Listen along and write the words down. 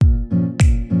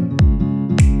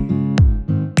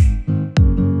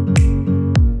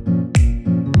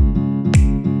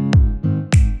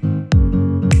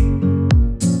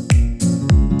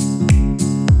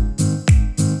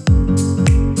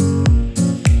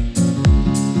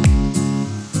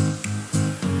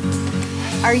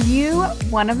Are you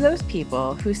one of those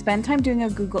people who spend time doing a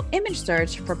Google image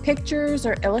search for pictures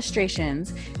or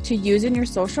illustrations to use in your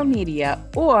social media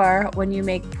or when you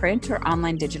make print or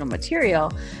online digital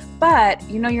material, but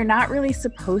you're not really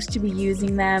supposed to be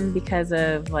using them because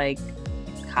of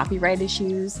copyright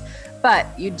issues, but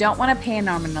you don't want to pay an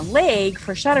arm and a leg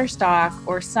for Shutterstock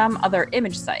or some other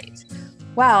image site?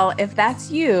 Well, if that's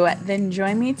you, then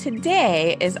join me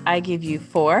today as I give you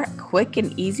 4 quick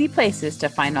and easy places to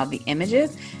find all the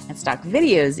images and stock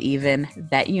videos even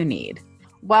that you need.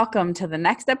 Welcome to the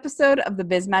next episode of the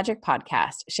Biz Magic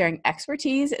Podcast, sharing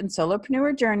expertise in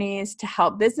solopreneur journeys to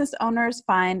help business owners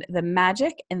find the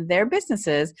magic in their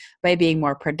businesses by being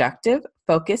more productive,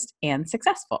 focused, and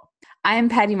successful. I am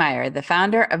Patty Meyer, the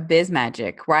founder of Biz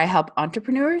Magic, where I help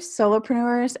entrepreneurs,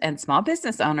 solopreneurs, and small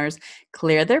business owners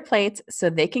clear their plates so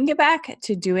they can get back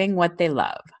to doing what they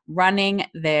love, running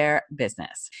their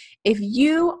business. If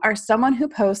you are someone who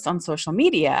posts on social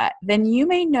media, then you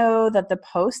may know that the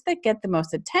posts that get the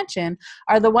most attention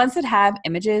are the ones that have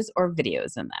images or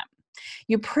videos in them.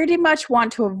 You pretty much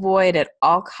want to avoid at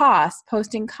all costs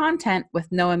posting content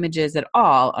with no images at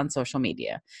all on social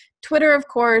media. Twitter, of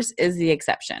course, is the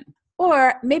exception.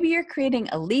 Or maybe you're creating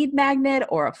a lead magnet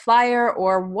or a flyer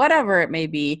or whatever it may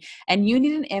be, and you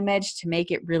need an image to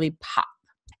make it really pop.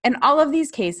 In all of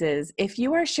these cases, if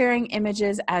you are sharing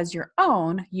images as your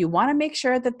own, you want to make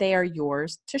sure that they are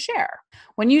yours to share.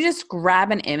 When you just grab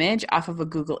an image off of a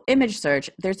Google image search,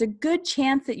 there's a good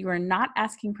chance that you are not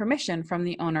asking permission from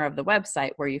the owner of the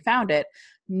website where you found it,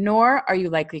 nor are you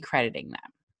likely crediting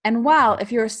them. And while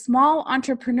if you're a small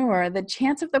entrepreneur, the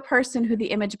chance of the person who the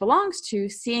image belongs to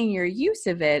seeing your use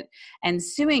of it and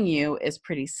suing you is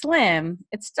pretty slim,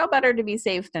 it's still better to be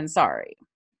safe than sorry.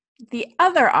 The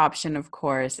other option, of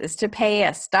course, is to pay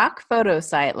a stock photo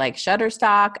site like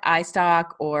Shutterstock,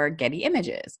 iStock, or Getty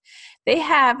Images. They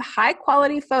have high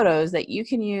quality photos that you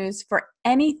can use for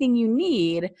anything you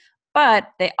need, but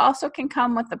they also can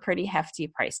come with a pretty hefty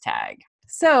price tag.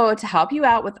 So to help you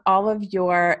out with all of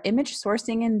your image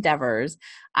sourcing endeavors,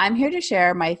 I'm here to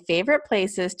share my favorite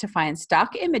places to find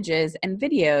stock images and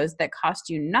videos that cost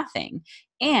you nothing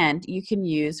and you can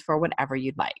use for whatever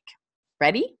you'd like.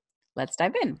 Ready? Let's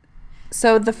dive in.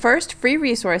 So the first free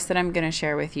resource that I'm going to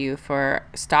share with you for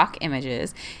stock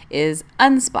images is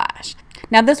Unsplash.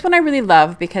 Now this one I really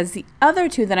love because the other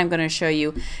two that I'm going to show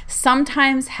you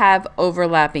sometimes have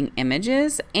overlapping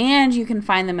images and you can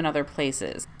find them in other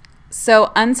places. So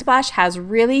Unsplash has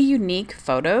really unique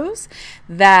photos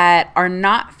that are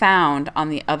not found on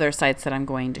the other sites that I'm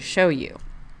going to show you.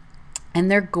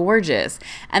 And they're gorgeous.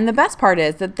 And the best part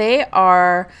is that they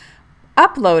are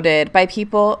uploaded by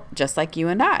people just like you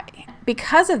and I.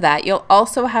 Because of that, you'll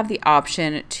also have the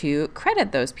option to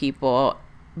credit those people,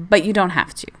 but you don't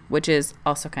have to, which is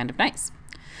also kind of nice.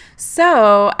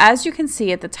 So as you can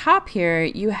see at the top here,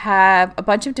 you have a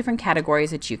bunch of different categories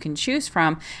that you can choose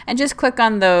from and just click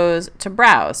on those to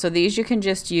browse. So these you can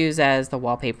just use as the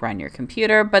wallpaper on your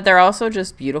computer, but they're also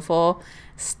just beautiful,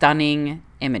 stunning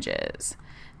images,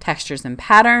 textures and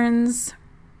patterns.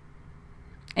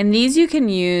 And these you can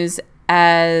use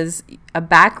as a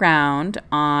background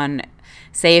on,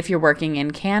 say, if you're working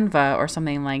in Canva or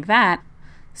something like that.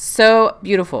 So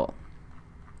beautiful.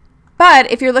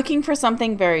 But if you're looking for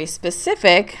something very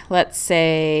specific, let's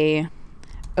say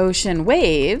ocean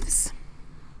waves,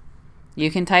 you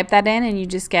can type that in and you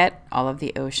just get all of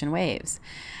the ocean waves.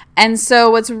 And so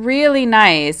what's really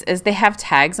nice is they have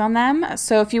tags on them.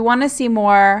 So if you want to see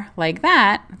more like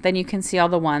that, then you can see all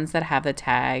the ones that have the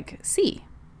tag sea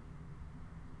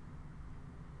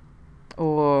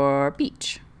or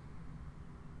beach.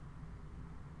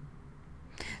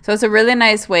 So it's a really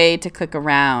nice way to click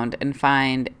around and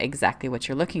find exactly what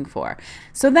you're looking for.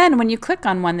 So then when you click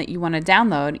on one that you want to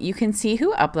download, you can see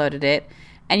who uploaded it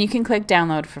and you can click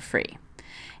download for free.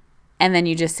 And then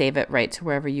you just save it right to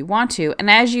wherever you want to. And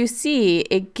as you see,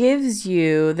 it gives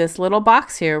you this little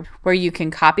box here where you can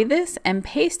copy this and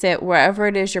paste it wherever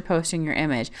it is you're posting your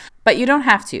image. But you don't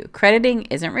have to. Crediting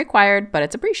isn't required, but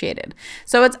it's appreciated.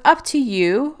 So it's up to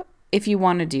you if you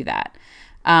want to do that.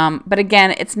 But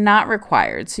again, it's not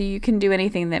required. So you can do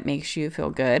anything that makes you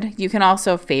feel good. You can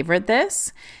also favorite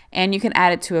this and you can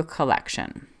add it to a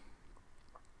collection.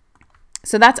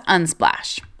 So that's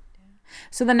Unsplash.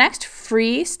 So the next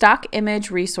free stock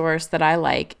image resource that I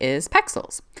like is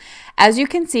Pexels. As you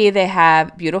can see, they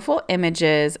have beautiful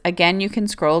images. Again, you can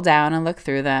scroll down and look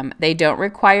through them. They don't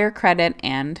require credit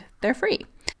and they're free.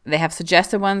 They have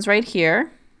suggested ones right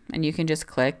here and you can just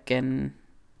click and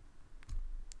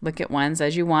look at ones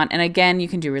as you want. And again, you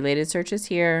can do related searches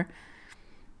here.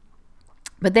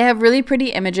 But they have really pretty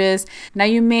images. Now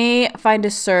you may find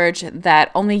a search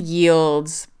that only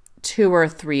yields 2 or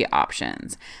 3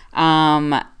 options.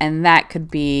 And that could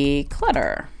be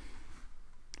clutter,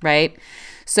 right?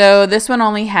 So this one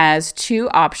only has 2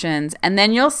 options, and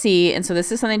then you'll see, and so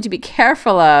this is something to be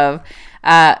careful of,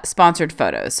 sponsored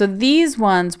photos. So these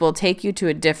ones will take you to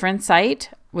a different site,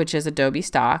 which is Adobe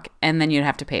Stock, and then you'd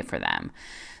have to pay for them.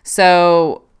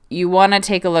 So you want to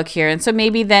take a look here. And so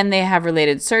maybe then they have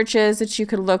related searches that you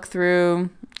could look through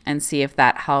and see if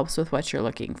that helps with what you're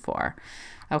looking for.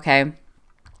 Okay.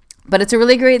 But it's a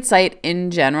really great site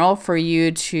in general for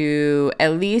you to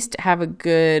at least have a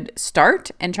good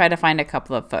start and try to find a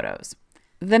couple of photos.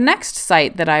 The next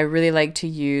site that I really like to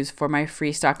use for my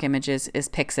free stock images is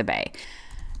Pixabay.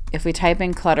 If we type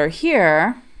in clutter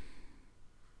here,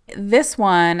 this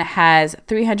one has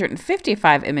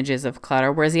 355 images of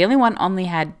clutter, whereas the other one only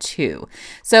had 2.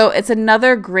 So it's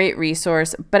another great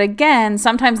resource. But again,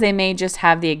 sometimes they may just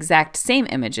have the exact same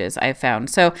images I've found.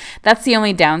 So that's the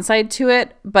only downside to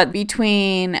it. But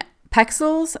between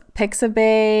Pexels,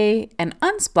 Pixabay, and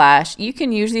Unsplash, you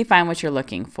can usually find what you're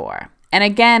looking for. And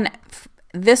again,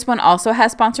 this one also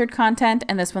has sponsored content,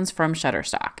 and this one's from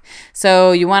Shutterstock.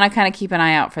 So you want to kind of keep an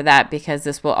eye out for that, because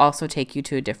this will also take you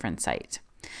to a different site.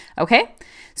 Okay,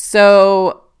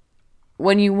 so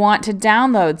when you want to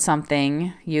download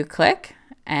something, you click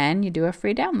and you do a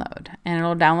free download, and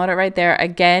it'll download it right there.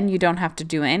 Again, you don't have to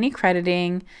do any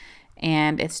crediting,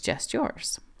 and it's just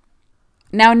yours.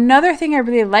 Now, another thing I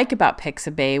really like about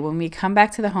Pixabay, when we come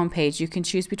back to the homepage, you can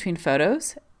choose between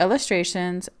photos,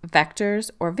 illustrations, vectors,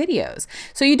 or videos.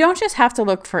 So you don't just have to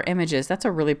look for images. That's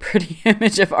a really pretty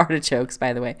image of artichokes,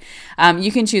 by the way.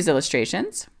 You can choose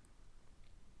illustrations,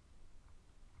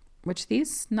 which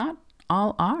these not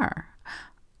all are.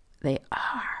 They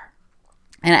are.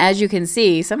 And as you can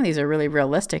see, some of these are really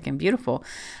realistic and beautiful.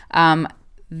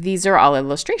 These are all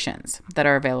illustrations that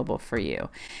are available for you.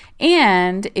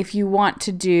 And if you want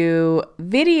to do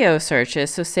video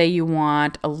searches, so say you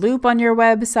want a loop on your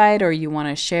website or you want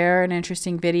to share an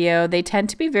interesting video, they tend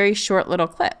to be very short little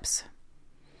clips.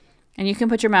 And you can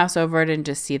put your mouse over it and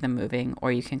just see them moving,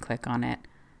 or you can click on it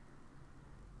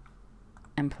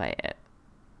and play it.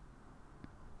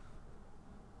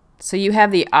 So you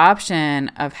have the option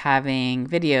of having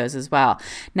videos as well.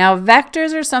 Now,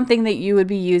 vectors are something that you would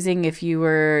be using if you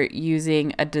were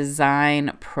using a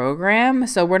design program.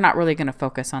 So we're not really going to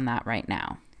focus on that right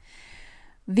now.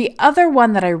 The other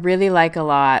one that I really like a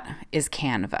lot is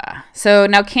Canva. So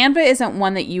now Canva isn't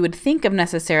one that you would think of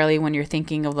necessarily when you're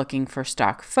thinking of looking for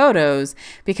stock photos,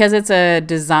 because it's a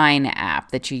design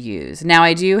app that you use. Now,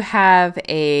 I do have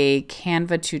a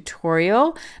Canva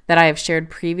tutorial that I have shared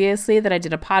previously that I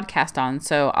did a podcast on.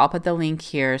 So I'll put the link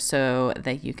here so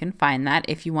that you can find that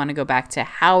if you want to go back to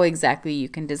how exactly you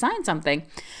can design something.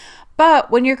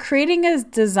 But when you're creating a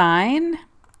design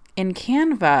in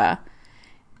Canva,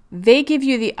 they give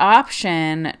you the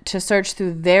option to search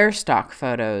through their stock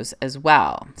photos as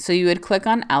well. So you would click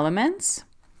on Elements,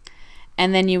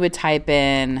 and then you would type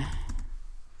in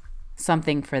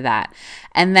something for that.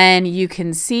 And then you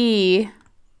can see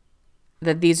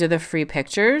that these are the free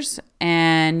pictures,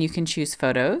 and you can choose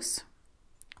photos,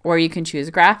 or you can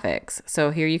choose graphics. So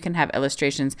here you can have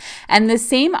illustrations. And the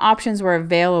same options were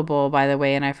available, by the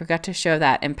way, and I forgot to show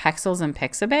that, in Pexels and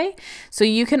Pixabay. So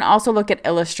you can also look at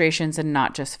illustrations and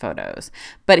not just photos.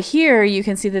 But here you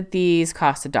can see that these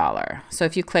cost $1. So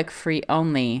if you click free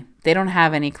only, they don't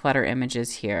have any clutter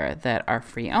images here that are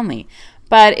free only.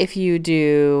 But if you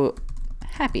do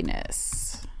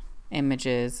happiness,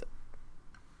 images,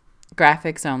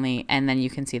 graphics only, and then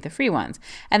you can see the free ones.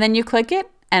 And then you click it,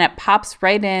 and it pops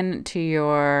right into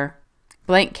your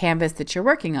blank canvas that you're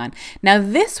working on. Now,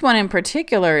 this one in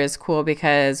particular is cool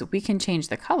because we can change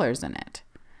the colors in it,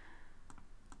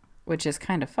 which is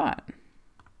kind of fun,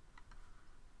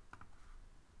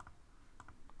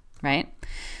 right?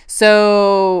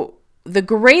 So the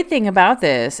great thing about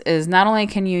this is not only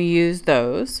can you use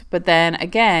those, but then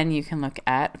again, you can look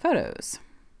at photos.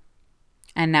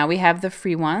 And now we have the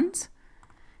free ones.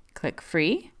 Click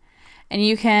free. And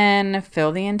you can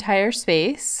fill the entire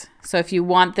space. So if you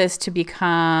want this to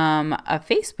become a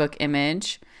Facebook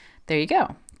image, there you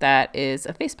go. That is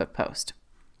a Facebook post.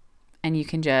 And you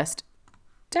can just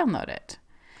download it.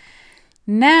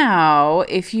 Now,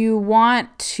 if you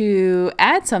want to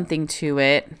add something to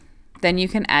it, then you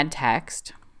can add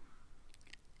text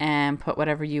and put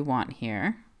whatever you want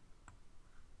here.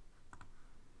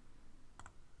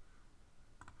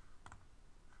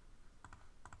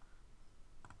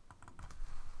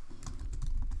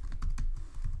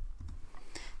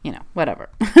 You know, whatever,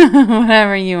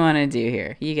 whatever you want to do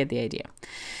here. You get the idea.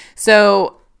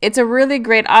 So it's a really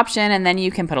great option. And then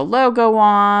you can put a logo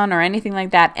on or anything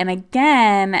like that. And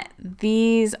again,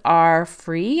 these are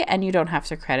free and you don't have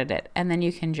to credit it. And then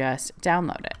you can just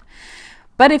download it.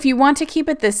 But if you want to keep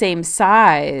it the same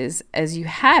size as you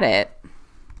had it,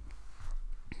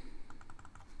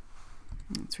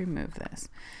 let's remove this.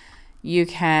 You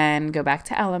can go back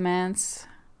to Elements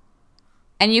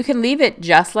and you can leave it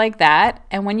just like that.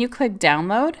 And when you click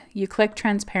download, you click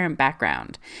transparent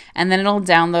background and then it'll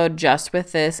download just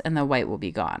with this and the white will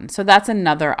be gone. So that's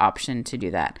another option to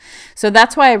do that. So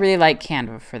that's why I really like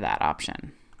Canva for that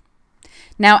option.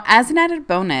 Now, as an added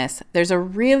bonus, there's a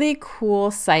really cool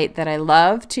site that I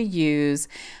love to use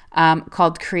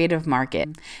called Creative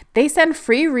Market. They send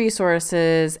free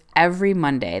resources every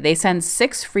Monday. They send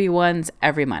 6 free ones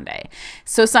every Monday.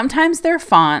 So sometimes they're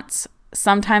fonts,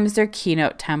 sometimes they're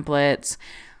Keynote templates,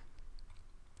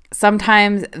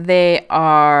 sometimes they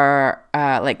are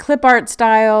like clip art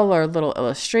style or little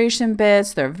illustration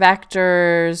bits, they're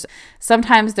vectors,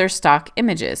 sometimes they're stock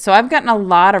images. So I've gotten a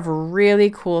lot of really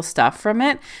cool stuff from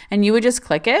it, and you would just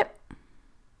click it.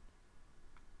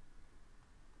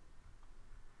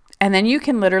 And then you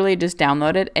can literally just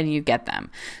download it and you get them.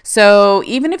 So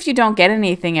even if you don't get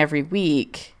anything every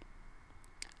week,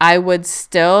 I would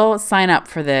still sign up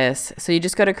for this. So you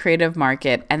just go to Creative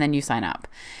Market and then you sign up.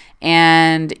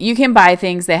 And you can buy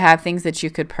things. They have things that you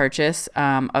could purchase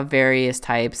of various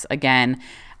types. Again,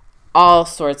 all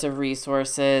sorts of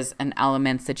resources and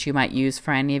elements that you might use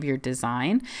for any of your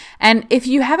design. And if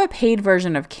you have a paid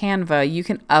version of Canva, you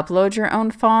can upload your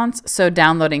own fonts. So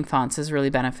downloading fonts is really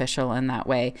beneficial in that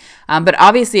way. But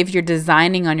obviously, if you're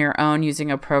designing on your own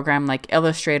using a program like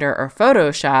Illustrator or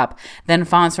Photoshop, then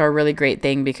fonts are a really great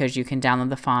thing because you can download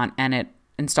the font and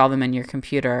install them in your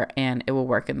computer and it will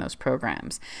work in those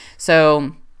programs.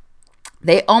 So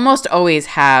they almost always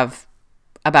have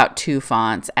about 2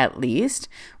 fonts at least,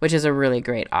 which is a really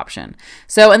great option.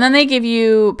 So, and then they give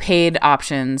you paid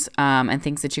options and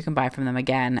things that you can buy from them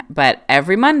again. But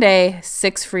every Monday,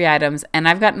 6 free items. And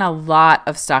I've gotten a lot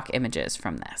of stock images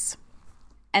from this.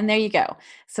 And there you go.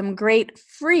 Some great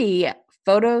free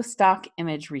photo stock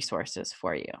image resources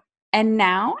for you. And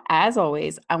now, as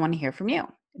always, I want to hear from you.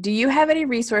 Do you have any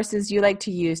resources you like to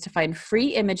use to find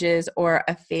free images or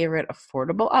a favorite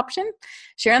affordable option?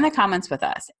 Share in the comments with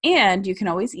us. And you can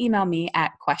always email me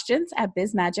at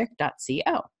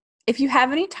questions@bizmagic.co. If you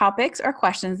have any topics or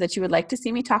questions that you would like to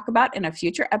see me talk about in a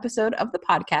future episode of the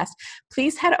podcast,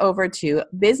 please head over to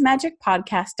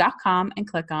bizmagicpodcast.com and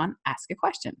click on Ask a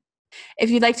Question. If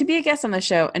you'd like to be a guest on the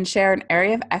show and share an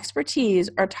area of expertise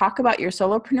or talk about your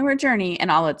solopreneur journey and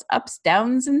all its ups,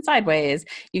 downs, and sideways,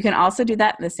 you can also do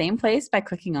that in the same place by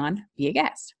clicking on Be a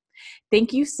Guest.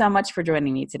 Thank you so much for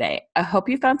joining me today. I hope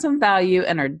you found some value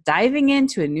and are diving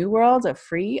into a new world of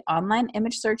free online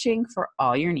image searching for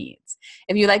all your needs.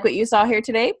 If you like what you saw here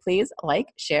today, please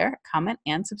like, share, comment,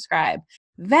 and subscribe.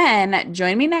 Then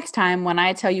join me next time when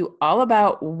I tell you all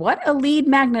about what a lead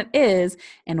magnet is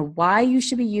and why you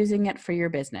should be using it for your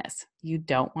business. You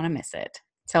don't want to miss it.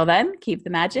 Till then, keep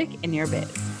the magic in your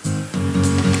biz.